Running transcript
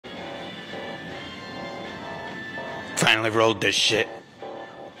Finally rolled this shit.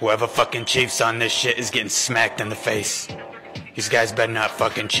 Whoever fucking chiefs on this shit is getting smacked in the face. These guys better not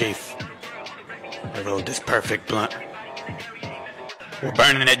fucking chief. I rolled this perfect blunt. We're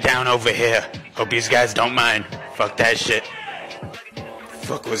burning it down over here. Hope these guys don't mind. Fuck that shit.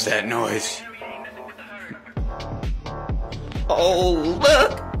 Fuck was that noise? Oh,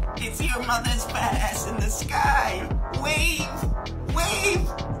 look! It's your mother's fat ass in the sky! Wave! Wave!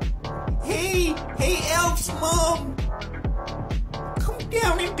 Hey, Elf's mom! Come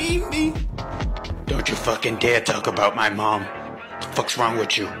down and beat me! Don't you fucking dare talk about my mom. What the fuck's wrong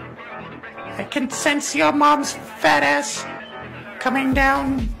with you? I can sense your mom's fat ass coming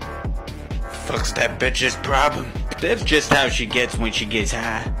down. Fuck's that bitch's problem? That's just how she gets when she gets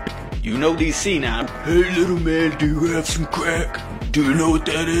high. You know these senile. Hey little man, do you have some crack? Do you know what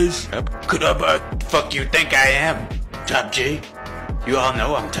that is? Could I buy? Fuck you think I am? Top G? You all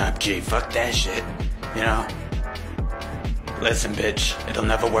know I'm Top G. Fuck that shit. You know? Listen bitch, it'll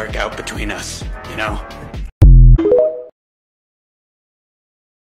never work out between us. You know?